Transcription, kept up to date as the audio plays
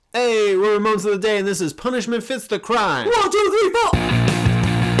we're Ramones of the Day, and this is Punishment Fits the Crime. 1, 2, 3, 4.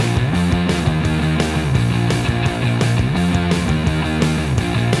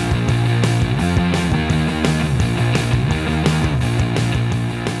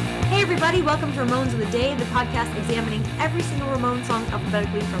 Welcome to Ramones of the Day, the podcast examining every single Ramones song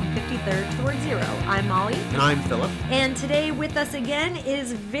alphabetically from 53rd towards 0. I'm Molly. And I'm Philip. And today with us again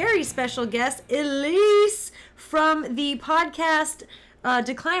is very special guest, Elise, from the podcast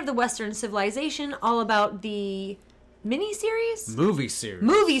Decline of the Western Civilization, all about the movie series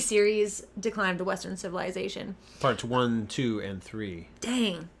Decline of the Western Civilization. Parts 1, 2, and 3.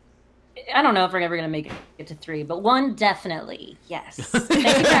 Dang. I don't know if we're ever going to make it to 3, but 1 definitely. Yes. Thank you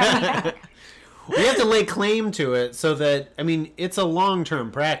for having me back. We have to lay claim to it so that, I mean, it's a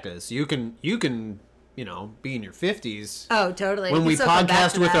long-term practice. You can, be in your 50s. Oh, totally. When we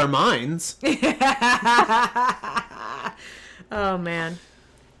podcast with our minds. Oh, man.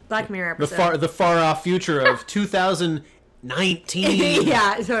 Black Mirror episode. The far-off future of 2019.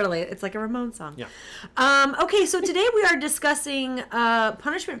 Yeah, totally. It's like a Ramones song. Yeah. Okay, so today we are discussing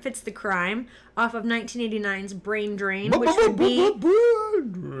Punishment Fits the Crime off of 1989's Brain Drain, which would be...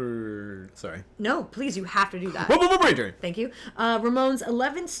 Sorry. No, please, you have to do that. Brain Drain. Thank you. Ramones'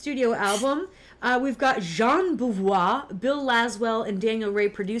 11th studio album. We've got Jean Beauvoir, Bill Laswell, and Daniel Ray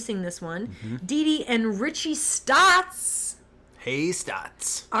producing this one. Mm-hmm. Dee Dee and Richie Stotts. Hey,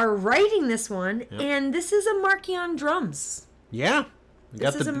 Stotts. Are writing this one, yep. And this is a Marky on drums. Yeah.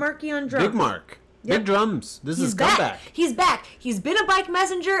 This is a Marky on drums. Big Mark. Yep. Big drums. This is back. Comeback. He's back. He's been a bike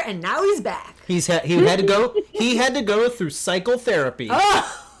messenger, and now he's back. He had to go. He had to go through psychotherapy.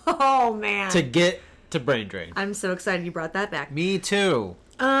 Oh man. To get to Brain Drain. I'm so excited you brought that back. Me too.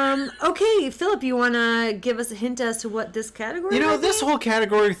 Okay, Philip, you want to give us a hint as to what this category is? This whole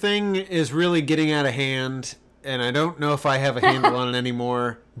category thing is really getting out of hand, and I don't know if I have a handle on it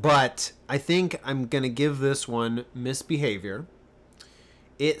anymore, but I think I'm going to give this one Misbehavior.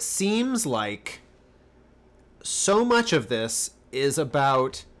 It seems like so much of this is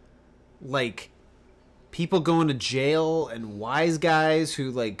about, like, people going to jail and wise guys who,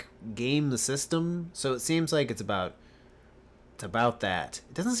 like, game the system. So it seems like it's about that.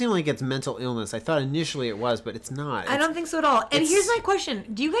 It doesn't seem like it's mental illness. I thought initially it was, but it's not. I don't think so at all. And here's my question.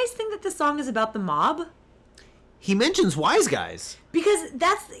 Do you guys think that this song is about the mob? He mentions wise guys. Because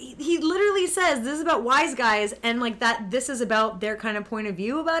he literally says this is about wise guys, and like that this is about their kind of point of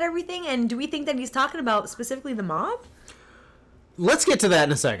view about everything. And do we think that he's talking about specifically the mob? Let's get to that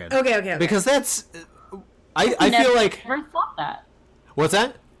in a second. Okay. Because that's... I feel like... I've never thought that. What's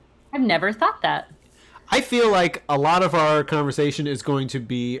that? I've never thought that. I feel like a lot of our conversation is going to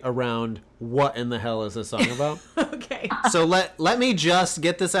be around what in the hell is this song about. Okay. So let me just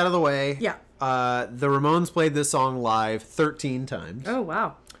get this out of the way. Yeah. The Ramones played this song live 13 times. Oh,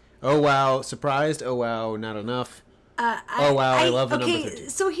 wow. Oh, wow. Surprised. Oh, wow. Not enough. I love the number 13.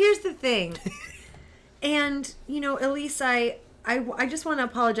 So here's the thing. And, Elise, I just want to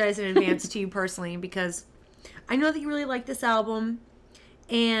apologize in advance to you personally because I know that you really like this album.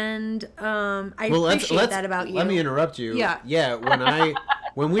 And I appreciate that about you. Let me interrupt you. Yeah. Yeah,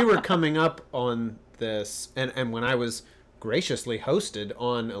 when we were coming up on this, and when I was graciously hosted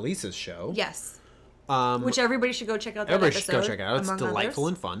on Elise's show. Yes. Which everybody should go check out that episode. Everybody should go check it out. It's delightful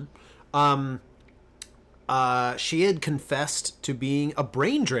and fun. She had confessed to being a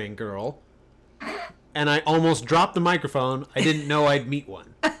brain drain girl, and I almost dropped the microphone. I didn't know I'd meet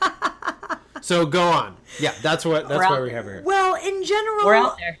one. So go on. Yeah, that's why we have her here. Well, in general, we're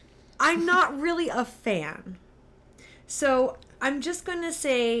out there. I'm not really a fan. So I'm just going to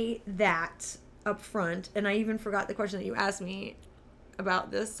say that up front, and I even forgot the question that you asked me about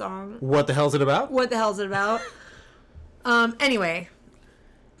this song. What the hell's it about? Anyway,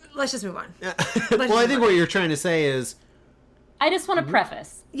 let's just move on. Well, I think what you're trying to say is... I just want to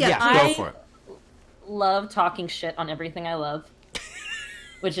preface. Yeah, go for it. Love talking shit on everything I love.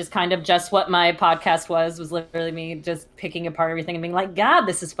 Which is kind of just what my podcast was literally me just picking apart everything and being like, God,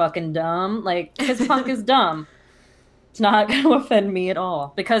 this is fucking dumb. Like, because punk is dumb. It's not going to offend me at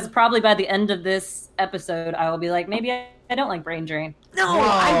all. Because probably by the end of this episode, I will be like, maybe I don't like Brain Drain. No,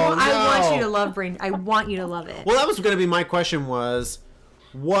 I want you to love Brain. I want you to love it. Well, that was going to be my question was,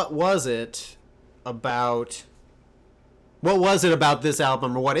 what was it about this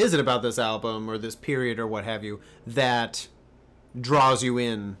album, or what is it about this album, or this period, or what have you, that draws you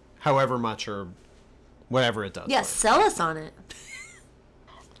in however much or whatever it does? Yeah, sell us on it.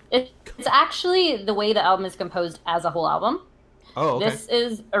 It's actually the way the album is composed as a whole album. Oh, okay. This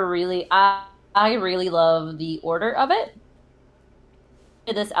is a really... I really love the order of it.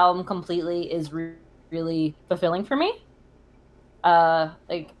 This album completely is really fulfilling for me.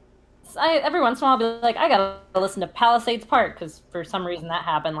 Like, every once in a while I'll be like, I gotta listen to Palisades Park because for some reason that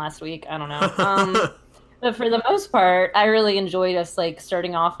happened last week. I don't know. But for the most part, I really enjoy just like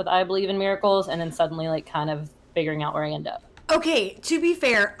starting off with I Believe in Miracles and then suddenly like kind of figuring out where I end up. Okay, to be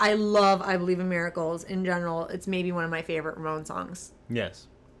fair, I love I Believe in Miracles in general. It's maybe one of my favorite Ramones songs. Yes.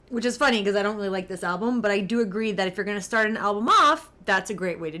 Which is funny because I don't really like this album, but I do agree that if you're going to start an album off, that's a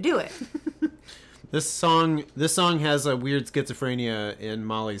great way to do it. This song has a weird schizophrenia in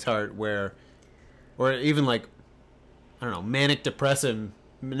Molly's heart or even like, I don't know, manic depression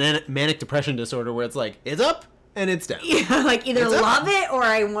disorder where it's like, it's up and it's down. Yeah, like either love it or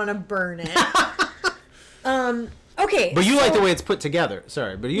I want to burn it. Okay. But you like the way it's put together.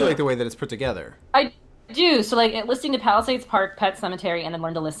 Sorry, but you like the way that it's put together. I do. So like listening to Palisades Park, Pet Cemetery, and then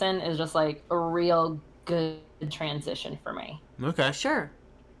Learn to Listen is just like a real good transition for me. Okay. Sure.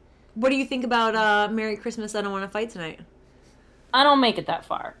 What do you think about Merry Christmas, I Don't Want to Fight Tonight? I don't make it that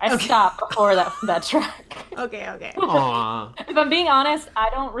far. I stop before that track. Okay. Aww. If I'm being honest, I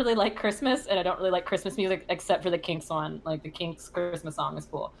don't really like Christmas, and I don't really like Christmas music except for the Kinks one. Like the Kinks Christmas song is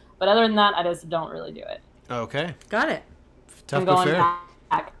cool, but other than that, I just don't really do it. Okay. Got it. Tough I'm but going fair.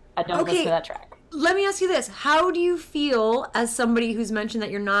 back. I don't listen to that track. Let me ask you this. How do you feel as somebody who's mentioned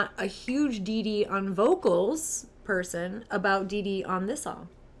that you're not a huge Dee Dee on vocals person about Dee Dee on this song?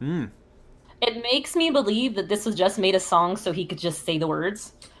 It makes me believe that this was just made a song so he could just say the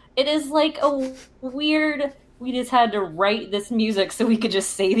words. It is like a weird, we just had to write this music so we could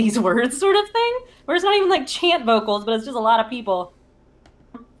just say these words sort of thing. Where it's not even like chant vocals, but it's just a lot of people.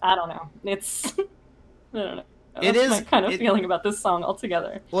 I don't know. It's... I don't know. That's my kind of feeling about this song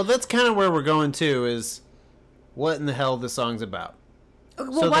altogether. Well, that's kind of where we're going to, is what in the hell this song's about. Okay,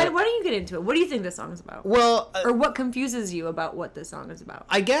 well, why don't you get into it? What do you think this song's about? Well... or what confuses you about what this song is about?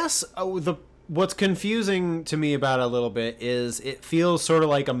 I guess what's confusing to me about it a little bit is it feels sort of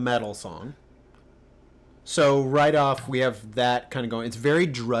like a metal song. So right off, we have that kind of going. It's very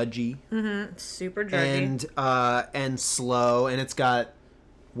drudgy. Mm-hmm. Super drudgy. And slow, and it's got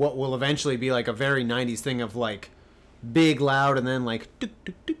what will eventually be like a very 90s thing of like big, loud, and then like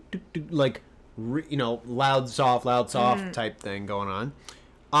like loud, soft type thing going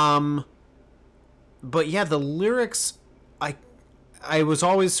on. But yeah, the lyrics, I was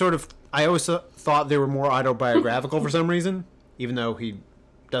always I always thought they were more autobiographical for some reason, even though he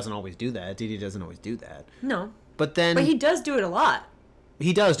doesn't always do that. Dee Dee doesn't always do that. No. But he does do it a lot.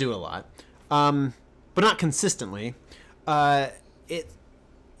 He does do it a lot. But not consistently.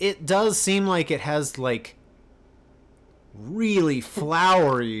 It does seem like it has like really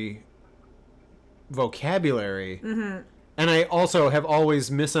flowery vocabulary. Mm-hmm. And I also have always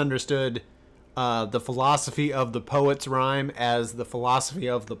misunderstood the philosophy of the poet's rhyme as the philosophy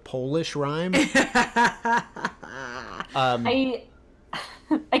of the Polish rhyme. I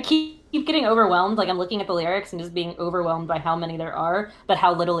keep getting overwhelmed. Like I'm looking at the lyrics and just being overwhelmed by how many there are, but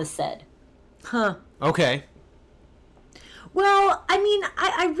how little is said. Huh. Okay. Well, I mean,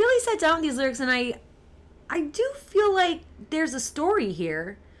 I really sat down with these lyrics and I do feel like there's a story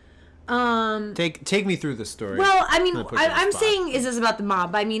here. Take me through the story. Well, I mean, I'm saying, is this about the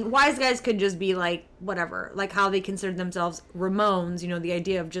mob? I mean, wise guys could just be like, whatever, like how they consider themselves Ramones, the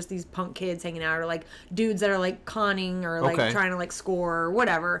idea of just these punk kids hanging out, or like dudes that are like conning or like trying to like score or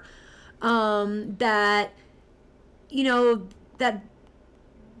whatever. That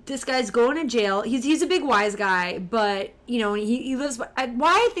this guy's going to jail. He's a big wise guy, but he lives. Why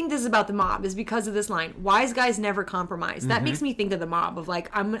I think this is about the mob is because of this line: "Wise guys never compromise." That makes me think of the mob of like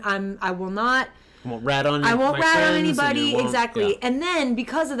I won't rat on anybody. Exactly. Yeah. And then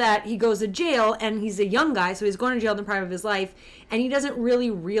because of that, he goes to jail, and he's a young guy, so he's going to jail in the prime of his life, and he doesn't really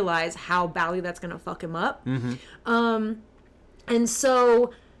realize how badly that's going to fuck him up. Mm-hmm.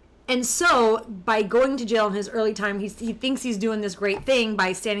 And so, by going to jail in his early time, he thinks he's doing this great thing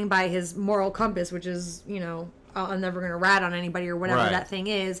by standing by his moral compass, which is, I'm never going to rat on anybody or whatever that thing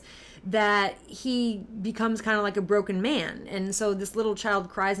is, that he becomes kind of like a broken man. And so this little child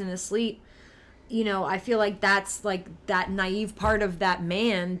cries in his sleep. I feel like that's like that naive part of that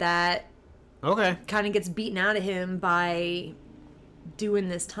man that kind of gets beaten out of him by doing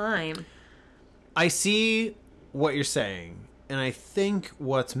this time. I see what you're saying. And I think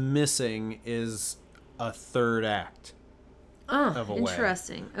what's missing is a third act. Oh,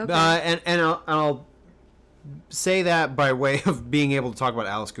 interesting. Way. Okay. And I'll say that by way of being able to talk about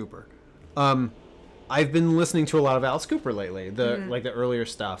Alice Cooper. I've been listening to a lot of Alice Cooper lately, like the earlier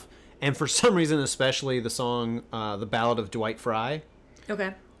stuff, and for some reason, especially the song "The Ballad of Dwight Fry."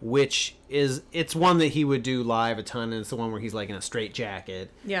 Okay. which it's one that he would do live a ton, and it's the one where he's like in a straight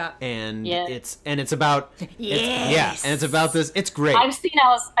jacket. Yeah. And Yeah. it's about Yes. and it's about this. It's great. I've seen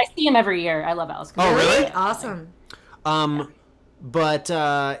Alice. I see him every year. I love Alice Cooper. Oh, really? Awesome. But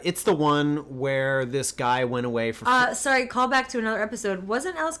it's the one where this guy went away for. Sorry, call back to another episode.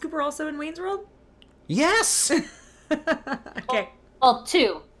 Wasn't Alice Cooper also in Wayne's World? Yes. Okay. Well,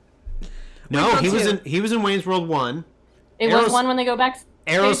 2. No, he was two? he was in Wayne's World 1. It was one when they go back.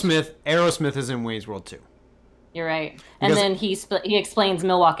 Aerosmith is in Wayne's World 2. You're right. And Because- then he explains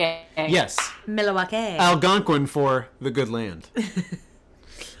Milwaukee. Yes. Milwaukee. Algonquin for the good land.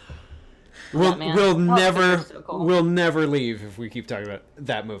 We'll man. we'll Oh, never that's so cool. we'll never leave if we keep talking about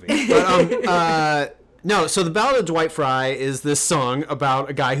that movie. But, no, so the Ballad of Dwight Fry is this song about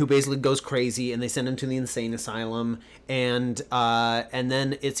a guy who basically goes crazy and they send him to the insane asylum, and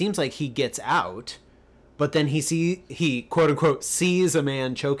then it seems like he gets out, but then he quote unquote sees a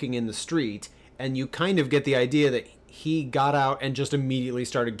man choking in the street, and you kind of get the idea that he got out and just immediately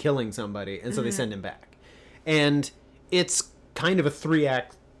started killing somebody, and so they send him back. And it's kind of a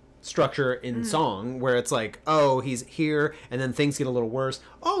 3-act structure in song where it's like, oh, he's here, and then things get a little worse.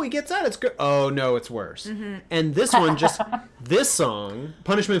 Oh, he gets out, it's good. Oh no, it's worse. And this one this song,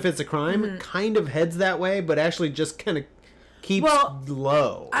 Punishment Fits a Crime, kind of heads that way, but actually just kind of keeps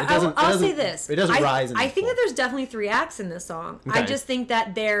low. I'll say this. It doesn't rise. I think that there's definitely 3 acts in this song. I Okay. just think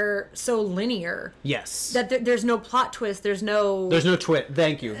that they're so linear yes. that there's no plot twist. There's no twist.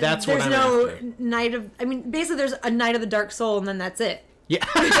 Thank you. That's what there's I'm no after. night of. I mean, basically, there's a Night of the Dark Soul, and then that's it. Yeah.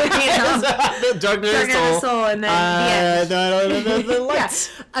 know? The Dark Knight Dark Knight of the Soul, and then the end. the lights.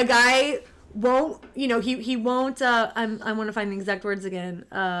 Yeah. A guy won't. He won't. I want to find the exact words again.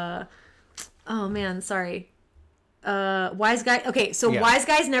 Oh man, sorry. Wise guy. Okay, so Yeah. wise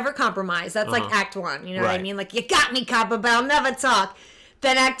guys never compromise. That's like Act 1. You know what I Right. mean? Like, you got me, copper, but I'll never talk.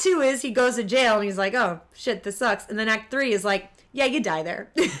 Then Act 2 is he goes to jail and he's like, oh shit, this sucks. And then Act 3 is like, yeah, you die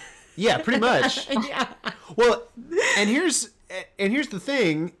there. Yeah, pretty much. Yeah. Well, and here's the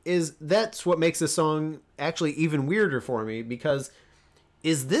thing is that's what makes this song actually even weirder for me, because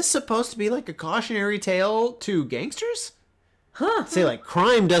is this supposed to be like a cautionary tale to gangsters? Huh. Say like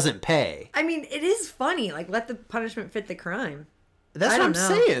crime doesn't pay. I mean, it is funny. Like, let the punishment fit the crime. That's I what I'm don't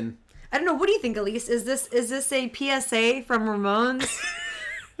know. saying. I don't know. What do you think, Elise? Is this a PSA from Ramones?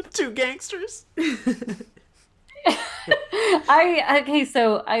 To gangsters.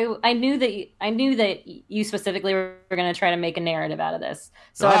 So I knew that you specifically were going to try to make a narrative out of this.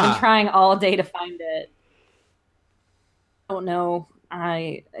 So I've been trying all day to find it. I don't know.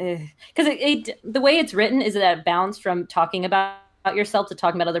 Because the way it's written is that it bounced from talking about yourself to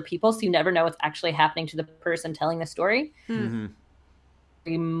talking about other people, so you never know what's actually happening to the person telling the story. Mm-hmm.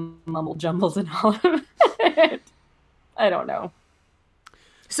 Very mumble jumbles and all of it. I don't know.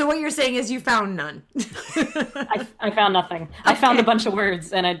 So what you're saying is you found none. I found nothing. I found a bunch of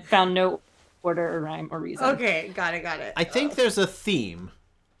words and I found no order or rhyme or reason. Okay, got it. I think there's a theme,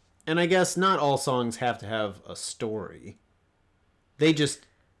 and I guess not all songs have to have a story.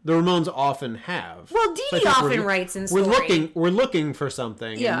 The Ramones often have. Well, Dee So I Dee think often writes in story. We're looking for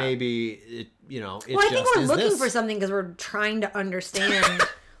something, Yeah. and maybe it Well, I think just we're is looking this. for something because we're trying to understand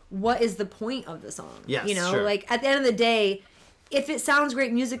what is the point of the song. Yes, you know, sure. like at the end of the day, if it sounds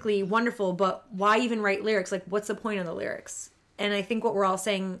great musically, wonderful, but why even write lyrics? Like, what's the point of the lyrics? And I think what we're all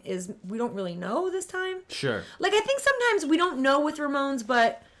saying is we don't really know this time. Sure. Like, I think sometimes we don't know with Ramones,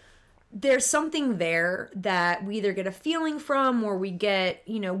 but there's something there that we either get a feeling from or we get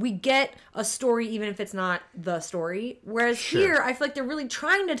a story even if it's not the story. Whereas Sure. here, I feel like they're really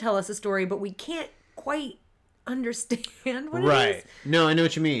trying to tell us a story, but we can't quite understand what it Right. is. No, I know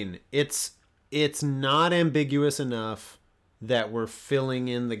what you mean. It's not ambiguous enough that we're filling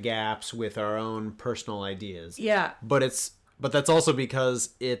in the gaps with our own personal ideas. Yeah. But that's also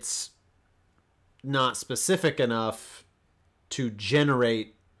because it's not specific enough to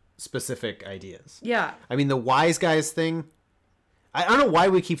generate specific ideas. Yeah. I mean, the wise guys thing, I don't know why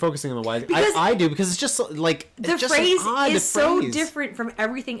we keep focusing on the wise. Because I do, because it's just like The it's just phrase an odd is so phrase. different from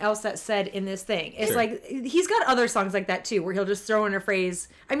everything else that's said in this thing. It's Sure. like he's got other songs like that too, where he'll just throw in a phrase.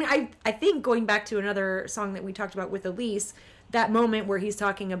 I mean, I think going back to another song that we talked about with Elise, that moment where he's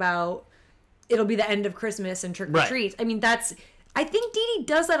talking about it'll be the end of Christmas and trick or Right. treat. I mean, I think Dee Dee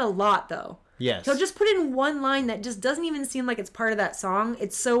does that a lot though. Yes. He'll just put in one line that just doesn't even seem like it's part of that song.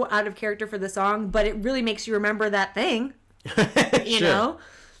 It's so out of character for the song, but it really makes you remember that thing. You Sure. know?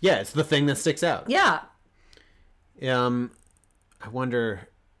 Yeah, it's the thing that sticks out. Yeah. I wonder.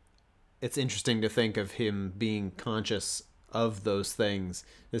 It's interesting to think of him being conscious of those things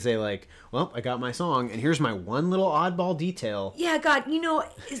to say like, well, I got my song and here's my one little oddball detail. Yeah, God,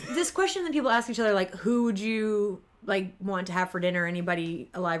 this question that people ask each other, like, who would you like want to have for dinner, anybody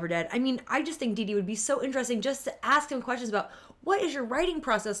alive or dead? I mean, I just think Dee would be so interesting just to ask him questions about what is your writing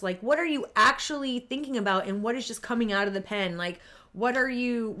process like? What are you actually thinking about, and what is just coming out of the pen? Like, what are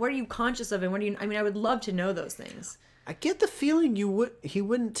you conscious of, and I would love to know those things. I get the feeling he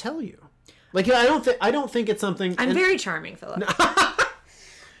wouldn't tell you. Like, I don't think it's something. I'm very charming, Philip.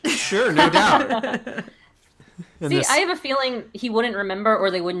 Sure, no doubt. See, I have a feeling he wouldn't remember, or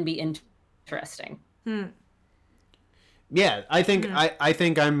they wouldn't be interesting. Yeah, I think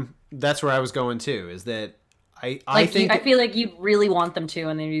that's where I was going too. Is that I think I feel like you'd really want them to,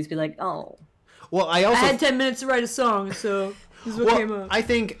 and they'd just be like, oh. Well, I had 10 minutes to write a song, so this is what came up. I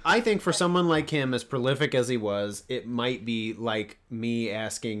think for someone like him, as prolific as he was, it might be like me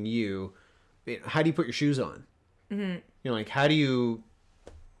asking you, how do you put your shoes on? Mm-hmm. Like, how do you,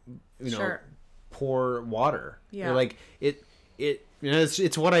 sure. pour water? Yeah. Like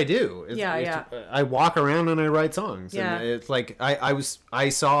it's what I do. I walk around and I write songs. Yeah. And it's like I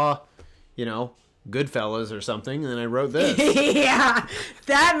saw, Goodfellas or something, and then I wrote this. Yeah,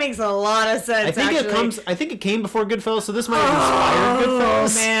 that makes a lot of sense. I think it came before Goodfellas, so this might have inspired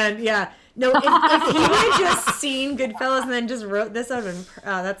Goodfellas. Oh man, yeah. No, if he would have just seen Goodfellas and then just wrote this out,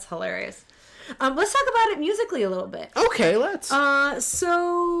 that's hilarious. Let's talk about it musically a little bit. Okay, let's.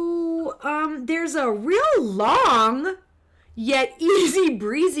 So there's a real long yet easy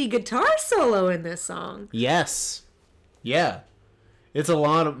breezy guitar solo in this song. Yes. Yeah. It's a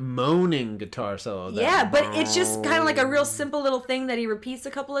lot of moaning guitar solo. Yeah, but it's just kind of like a real simple little thing that he repeats a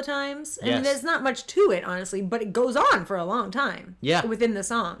couple of times. And yes. There's not much to it, honestly, but it goes on for a long time. Yeah. Within the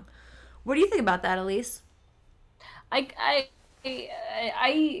song. What do you think about that, Elise? I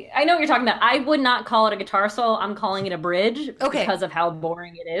know what you're talking about. I would not call it a guitar solo. I'm calling it a bridge because of how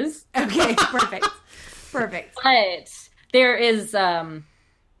boring it is. Okay, perfect. Perfect. But there is I'm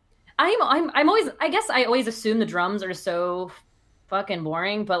always, I guess I always assume the drums are so fucking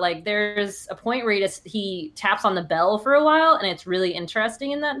boring, but like there's a point where he taps on the bell for a while, and it's really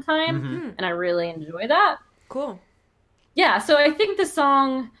interesting in that time, and I really enjoy that. Cool. Yeah, so I think the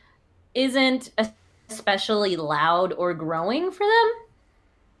song isn't especially loud or growing for them.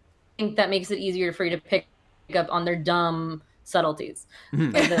 I think that makes it easier for you to pick up on their dumb subtleties,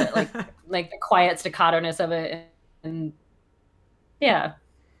 like the quiet staccato-ness of it, and yeah.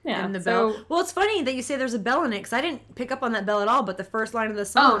 And the bell. Well, it's funny that you say there's a bell in it, because I didn't pick up on that bell at all, but the first line of the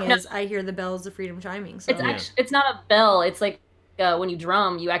song is, I hear the bells of freedom chiming. So. It's not a bell. It's like when you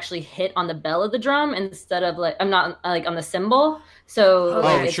drum, you actually hit on the bell of the drum instead of I'm not like on the cymbal. So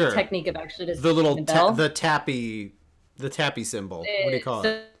it's a technique of actually just the little bell. the tappy cymbal. What do you call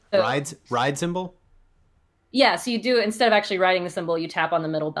it? Ride cymbal? Yeah, so you do, instead of actually riding the cymbal, you tap on the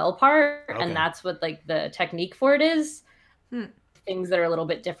middle bell part, and that's what like the technique for it is. Things that are a little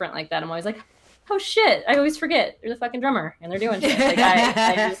bit different like that, I'm always like, oh shit, I always forget they're the fucking drummer and they're doing shit. Like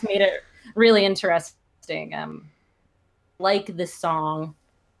I just made it really interesting. Like this song,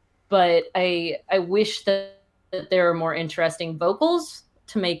 but I wish that there were more interesting vocals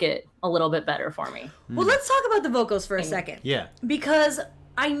to make it a little bit better for me. Well, let's talk about the vocals for a second. Yeah. Because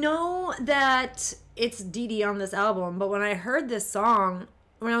I know that it's Dee on this album, but when I heard this song,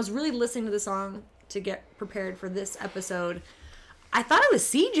 when I was really listening to the song to get prepared for this episode, I thought it was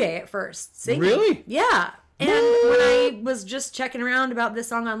CJ at first singing. Really? Yeah. And when I was just checking around about this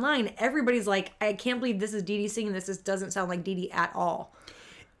song online, everybody's like, I can't believe this is Dee singing this. This doesn't sound like Dee at all.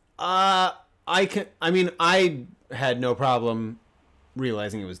 I had no problem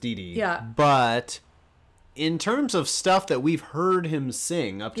realizing it was Dee. Yeah. But in terms of stuff that we've heard him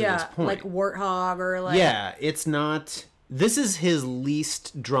sing up to this point. Like Warthog or like... Yeah, it's not... This is his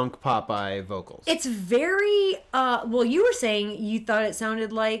least drunk Popeye vocals. It's very... well, you were saying you thought it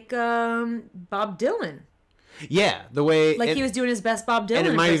sounded like Bob Dylan. Yeah, the way... Like he was doing his best Bob Dylan And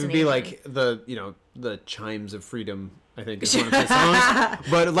it might even be like the Chimes of Freedom, I think is one of his songs.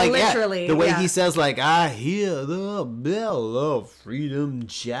 But like, literally, the way he says like, I hear the bell of freedom,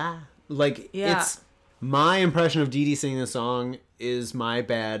 like, it's... My impression of Dee singing the song is my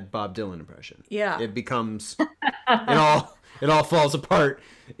bad Bob Dylan impression. Yeah. It becomes... it all falls apart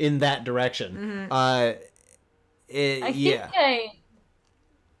in that direction. I think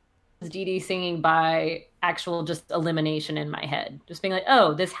Dee singing by actual just elimination in my head. Just being like,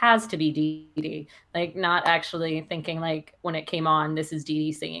 oh, this has to be Dee. Like, not actually thinking like, when it came on, this is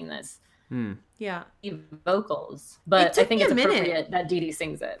Dee singing this. Yeah. Vocals. But I think it's appropriate that Dee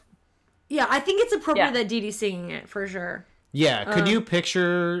sings it. Yeah, I think it's appropriate that Dee singing it, for sure. Yeah, could you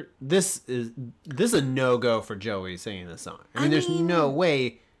picture this is a no-go for Joey singing this song. I mean, there's no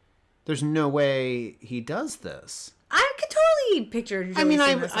way he does this. I could totally picture Joey singing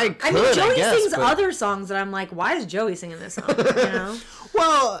this song. I mean, Joey guess, sings but... other songs that I'm like, why is Joey singing this song? You know?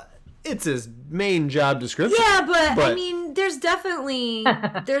 Well, it's his main job description. Yeah, but I mean, there's definitely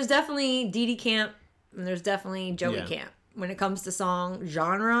Dee Dee Camp and there's definitely Joey Camp when it comes to song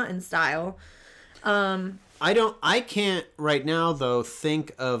genre and style. I can't right now though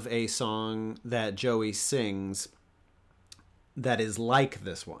think of a song that Joey sings that is like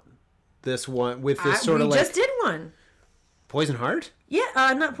this one. This one with this sort of like... We just did one. Poison Heart? Yeah,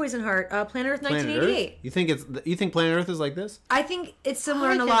 not Poison Heart. Planet Earth 1988. You think Planet Earth is like this? I think it's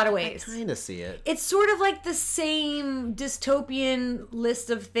similar in a lot of ways. I kind of see it. It's sort of like the same dystopian list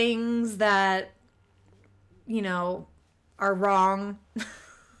of things that, you know, are wrong.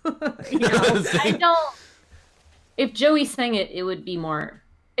 I don't... If Joey sang it, it would be more...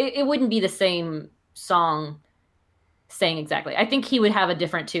 It wouldn't be the same song saying exactly. I think he would have a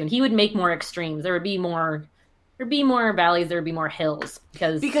different tune. He would make more extremes. There'd be more valleys, there'd be more hills.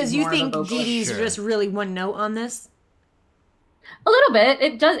 Because you think Dee Dee's just really one note on this? A little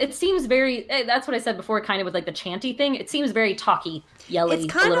bit. It seems very... That's what I said before, kind of with like the chanty thing. It seems very talky, yelly.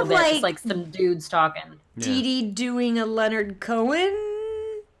 It's kind a little of bit. like... It's like some dudes talking. Dee Dee doing a Leonard Cohen...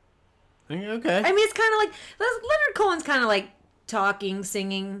 Okay. I mean, it's kind of like... Leonard Cohen's kind of like talking,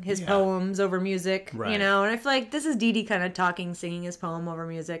 singing his poems over music, you know? And I feel like this is Dee Dee kind of talking, singing his poem over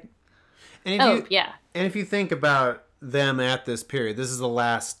music. And if you think about them at this period, this is the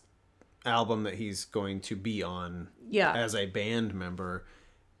last album that he's going to be on as a band member.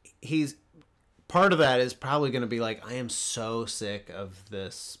 Part of that is probably going to be like, I am so sick of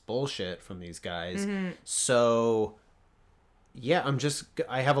this bullshit from these guys. Mm-hmm. So, yeah,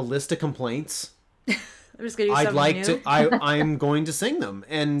 I have a list of complaints. I'm just gonna do something new. I'm going to sing them,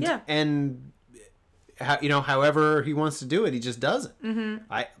 and however he wants to do it, he just does it. Mm-hmm.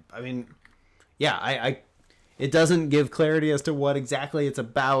 I mean, it doesn't give clarity as to what exactly it's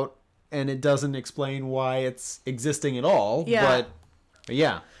about, and it doesn't explain why it's existing at all. Yeah, but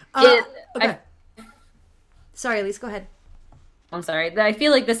yeah. Okay. Sorry, Elise, go ahead. I'm sorry. I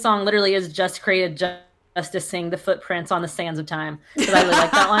feel like this song literally is just created just to sing "The Footprints on the Sands of Time" because I really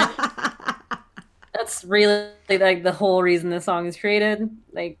like that line. That's really like the whole reason this song is created.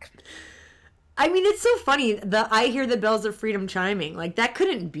 Like, I mean, it's so funny. I hear the bells of freedom chiming. Like, that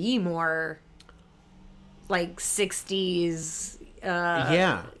couldn't be more like 60s,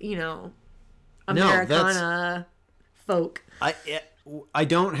 you know, Americana folk. I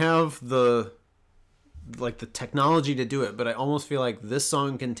don't have the technology to do it, but I almost feel like this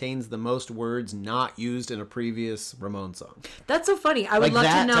song contains the most words not used in a previous Ramones song. That's so funny. I would love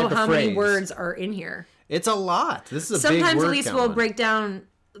to know how many words are in here. It's a lot. This is a big word count. Sometimes Elise will break down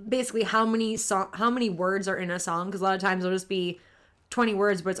basically how many words are in a song, because a lot of times it'll just be 20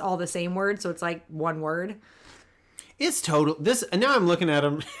 words, but it's all the same word, so it's like one word. It's total. And now I'm looking at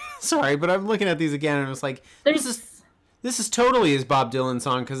them. Sorry, but I'm looking at these again, and it's like This is totally his Bob Dylan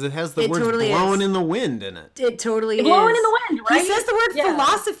song because it has the words blowing in the wind in it. It totally is. Blowing in the wind, right? He says the word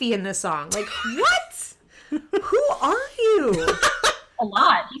philosophy in this song. Like, what? Who are you? A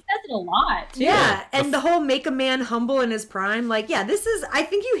lot. He says it a lot, too. Yeah, and the whole make a man humble in his prime. Like, this is, I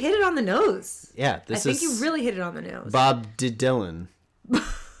think you hit it on the nose. Yeah, I think you really hit it on the nose. Bob Dylan.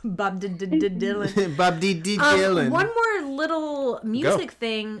 Bob Dylan. Bob Dylan. One more little music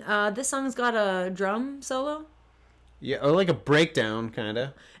thing. This song's got a drum solo. Yeah, or like a breakdown, kind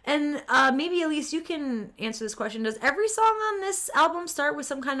of. And maybe, Elise, you can answer this question. Does every song on this album start with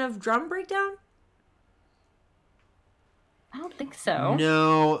some kind of drum breakdown? I don't think so.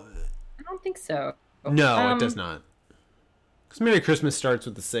 No. I don't think so. No, it does not. Because Merry Christmas starts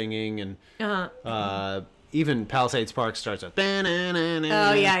with the singing, and even Palisades Park starts with...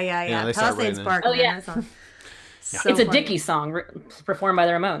 Oh, yeah. Palisades Park. Oh, yeah. So it's a Dickie song performed by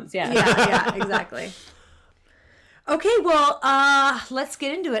the Ramones, Yeah, exactly. Okay, well, let's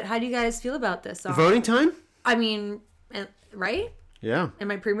get into it. How do you guys feel about this song? Voting time? I mean, right? Yeah. Am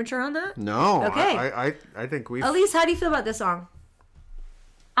I premature on that? No. Okay. I think we... Elise, how do you feel about this song?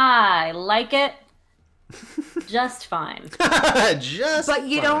 I like it just fine. But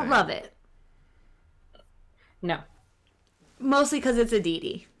you don't love it? No. Mostly because it's a Dee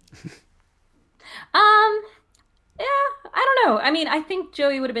Dee. Yeah, I don't know. I mean, I think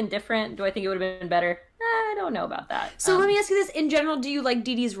Joey would have been different. Do I think it would have been better? I don't know about that. So let me ask you this. In general, do you like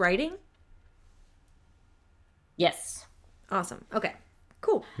Dee Dee's writing? Yes. Awesome. Okay.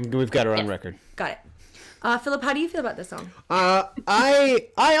 Cool. We've got her on record. Got it. Philip, how do you feel about this song? I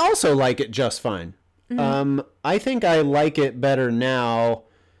also like it just fine. I think I like it better now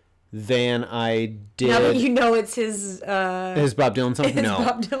than I did. Now that you know it's his Bob Dylan song? No.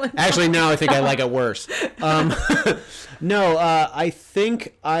 Bob Dylan song. Actually, now I think I like it worse. No, I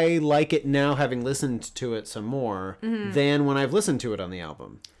think I like it now, having listened to it some more, than when I've listened to it on the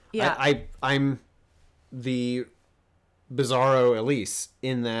album. Yeah. I'm the bizarro Elise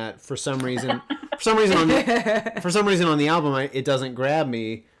in that for some reason on the album it doesn't grab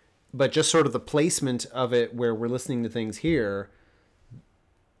me, but just sort of the placement of it where we're listening to things here,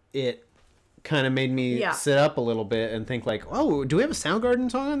 it kind of made me sit up a little bit and think like, oh, do we have a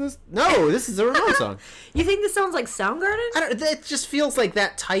Soundgarden song on this? No, this is a Ramones song. You think this sounds like Soundgarden? It just feels like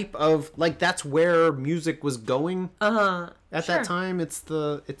that type of, like, that's where music was going at that time. It's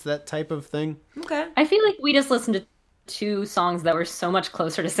that type of thing. Okay. I feel like we just listened to 2 songs that were so much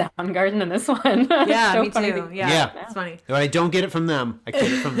closer to Soundgarden than this one. Yeah, So me funny too. to- Yeah, it's funny. But I don't get it from them. I get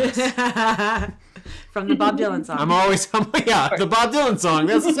it from this. From the Bob Dylan song. the Bob Dylan song.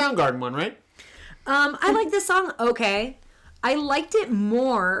 That's the Soundgarden one, right? I like this song okay. I liked it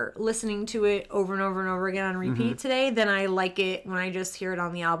more listening to it over and over and over again on repeat today than I like it when I just hear it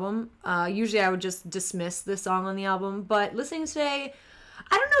on the album. Usually I would just dismiss the song on the album, but listening today,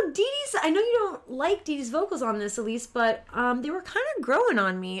 I don't know, Dee Dee's, I know you don't like Dee Dee's vocals on this, Elise, but they were kind of growing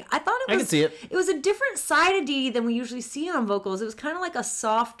on me. I thought I can see it. It was a different side of Dee Dee than we usually see on vocals. It was kind of like a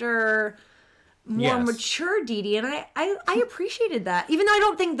softer, more mature Dee Dee, and I appreciated that. Even though I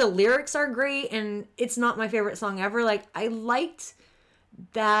don't think the lyrics are great and it's not my favorite song ever, like, I liked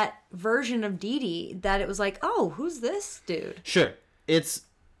that version of Dee Dee, that it was like, oh, who's this dude? Sure. It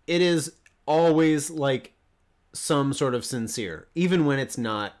is always like some sort of sincere, even when it's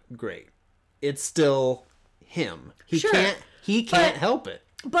not great. It's still him. He can't help it.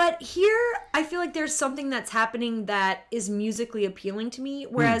 But here, I feel like there's something that's happening that is musically appealing to me,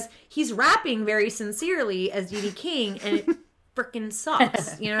 whereas he's rapping very sincerely as D.D. King, and it freaking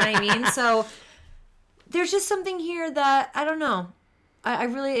sucks. You know what I mean? So there's just something here that, I don't know. I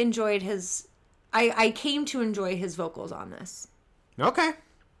really enjoyed his... I came to enjoy his vocals on this. Okay.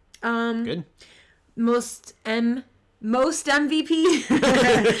 Good. Most MVP?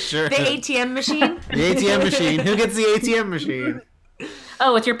 Sure. The ATM machine? The ATM machine. Who gets the ATM machine?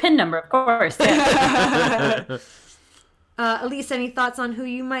 Oh, it's your PIN number, of course. Yeah. Elise, any thoughts on who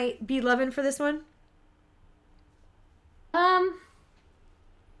you might be loving for this one? I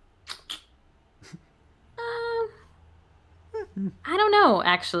don't know,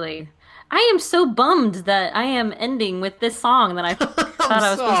 actually. I am so bummed that I am ending with this song that I thought I was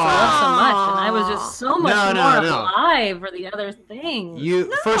supposed to love so much, and I was just so much more alive for the other thing.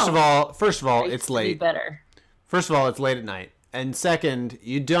 First of all, it's Be late. better. First of all, it's late at night. And second,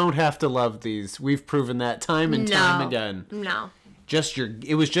 you don't have to love these. We've proven that time and time again. No.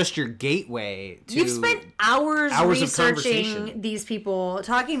 It was just your gateway to... You've spent hours of researching conversation. these people,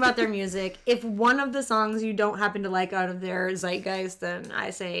 talking about their music. If one of the songs you don't happen to like out of their zeitgeist, then I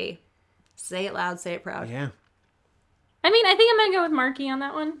say it loud, say it proud. Yeah. I mean, I think I'm going to go with Marky on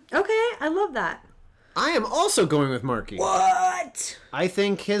that one. Okay, I love that. I am also going with Marky. What? I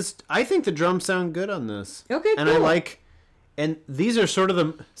think the drums sound good on this. Okay, and cool. And these are sort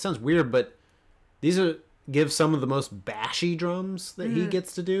of sounds weird, but these give some of the most bashy drums that he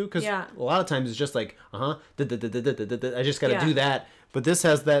gets to do, because a lot of times it's just like, I just got to do that. But this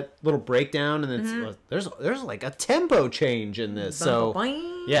has that little breakdown, and it's there's like a tempo change in this. So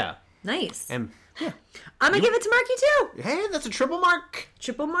yeah, nice. And yeah, I'm gonna give it to Marky too. Hey, that's a triple mark.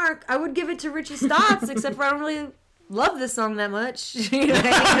 Triple mark. I would give it to Richie Stotts, except for I don't really love this song that much. You know what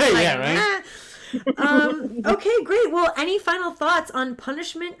I mean? Yeah, right. Okay, great. Well, any final thoughts on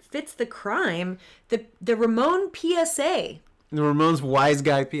Punishment Fits the Crime, the Ramon PSA? The Ramones Wise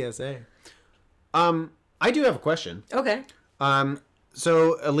Guy PSA. I do have a question. Okay.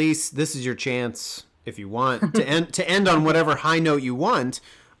 So Elise, this is your chance, if you want, to end on whatever high note you want.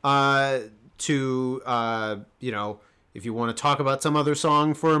 If you want to talk about some other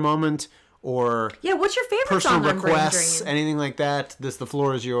song for a moment, or what's your favorite personal song on Brain requests, Drain? anything like that. The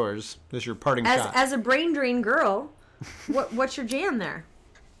floor is yours. This is your parting shot. As a Brain Drain girl, what's your jam there?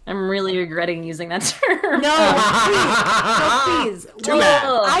 I'm really regretting using that term. No, please. Too bad.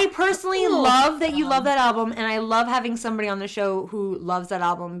 I personally love that you love that album, and I love having somebody on the show who loves that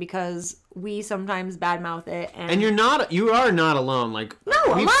album, because we sometimes badmouth it. And you are not alone. Like,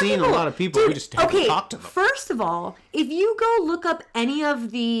 no, we've seen a lot of people. Dude, we just haven't talked to them. First of all, if you go look up any of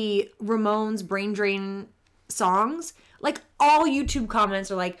the Ramones Brain Drain songs, like, all YouTube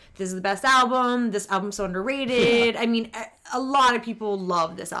comments are like, this is the best album, this album's so underrated. I mean, a lot of people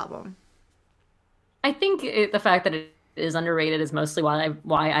love this album. I think the fact that it is underrated is mostly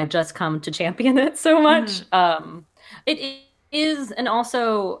why I just come to champion it so much. It is, and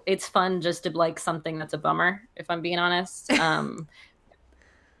also it's fun just to like something that's a bummer, if I'm being honest.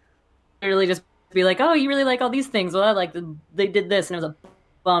 Really just be like, oh, you really like all these things. Well, I like they did this and it was a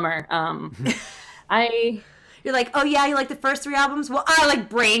bummer. You're like, oh yeah, you like the first 3 albums? Well, I like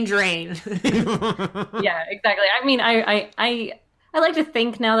Brain Drain. Yeah, exactly. I mean, I like to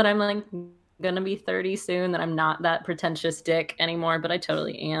think now that I'm like gonna be 30 soon that I'm not that pretentious dick anymore, but I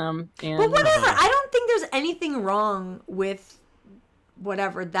totally am. And But whatever. I don't think there's anything wrong with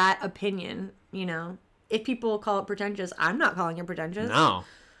whatever that opinion. You know, if people call it pretentious, I'm not calling it pretentious. No.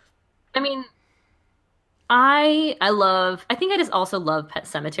 I mean, I think I just also love Pet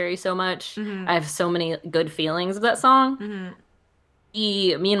Sematary so much. I have so many good feelings of that song.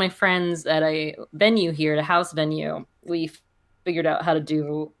 Me and my friends at a venue here, at a house venue, we figured out how to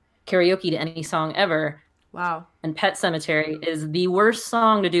do karaoke to any song ever. Wow. And Pet Sematary is the worst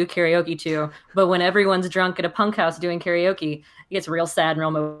song to do karaoke to, but when everyone's drunk at a punk house doing karaoke, it gets real sad and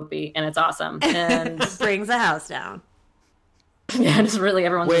real mopey, and it's awesome. And brings the house down. Yeah, just really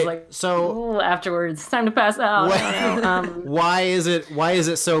everyone's just like, so afterwards, it's time to pass out. why is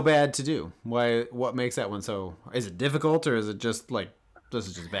it so bad to do? What makes that one so? Is it difficult, or is it just like this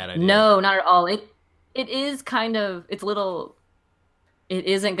is just a bad idea? No, not at all. It is kind of it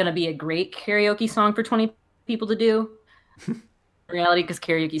isn't going to be a great karaoke song for 20 people to do. In reality, because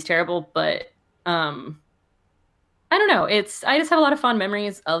karaoke's terrible, but I don't know. I just have a lot of fond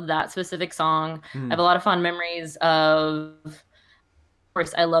memories of that specific song. I have a lot of fond memories of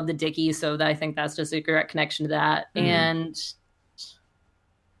course, I love the Dickies, so I think that's just a direct connection to that. And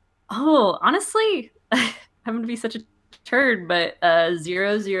honestly, I'm gonna be such a turd, but 00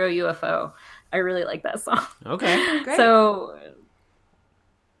 UFO, I really like that song. Okay, great. So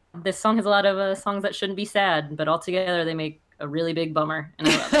this song has a lot of songs that shouldn't be sad, but altogether they make a really big bummer, and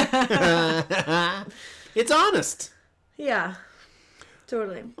I love it. It's honest. Yeah,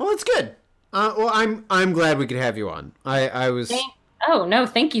 totally. Well, it's good. Well, I'm glad we could have you on. I was. Oh no,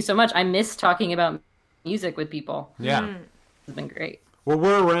 thank you so much. I miss talking about music with people. Yeah, it's been great. Well,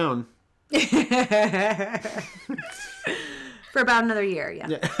 we're around for about another year. Yeah.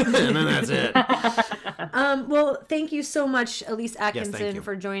 And then that's it. Well, thank you so much, Elise Yes, Atkinson, thank you.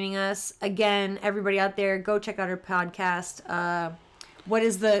 for joining us. Again, everybody out there, go check out her podcast. What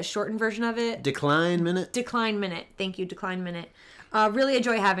is the shortened version of it? Decline Minute. Decline Minute. Thank you, Decline Minute. Really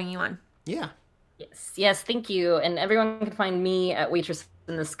enjoy having you on. Yeah. Yes, thank you. And everyone can find me at Waitress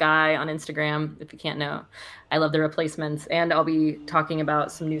in the Sky on Instagram, if you can't know. I love the replacements, and I'll be talking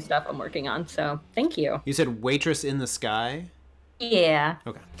about some new stuff I'm working on. So thank you. You said Waitress in the Sky? Yeah.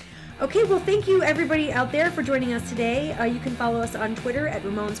 Okay, well, thank you, everybody out there, for joining us today. You can follow us on Twitter at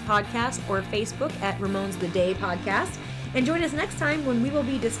Ramones Podcast or Facebook at Ramones The Day Podcast. And join us next time when we will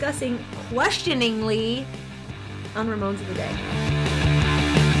be discussing Questioningly on Ramones of the Day.